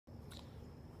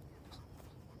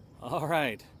All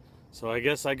right, so I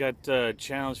guess I got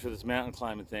challenged for this mountain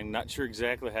climbing thing. Not sure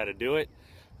exactly how to do it,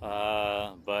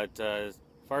 but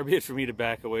far be it for me to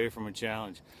back away from a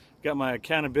challenge. Got my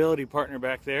accountability partner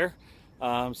back there.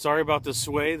 Sorry about the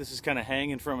sway. This is kind of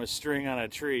hanging from a string on a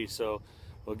tree, so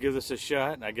we'll give this a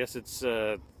shot. I guess it's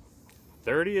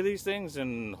 30 of these things,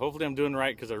 and hopefully I'm doing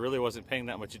right because I really wasn't paying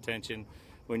that much attention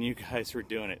when you guys were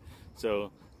doing it.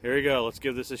 So here we go. Let's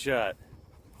give this a shot.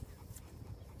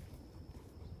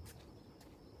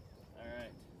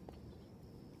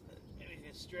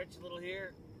 Stretch a little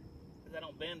here, because I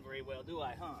don't bend very well, do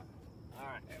I, huh? All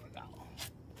right, there we go.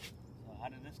 So how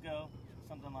did this go?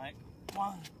 Something like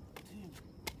 1, 2,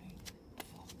 3,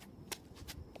 4.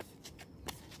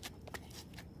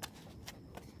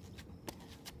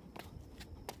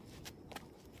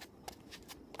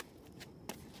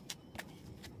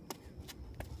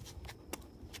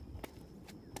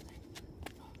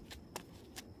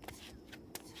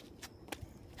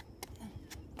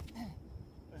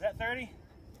 Was that 30?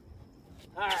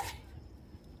 All right.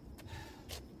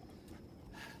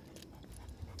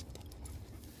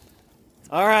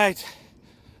 All right.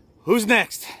 Who's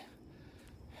next?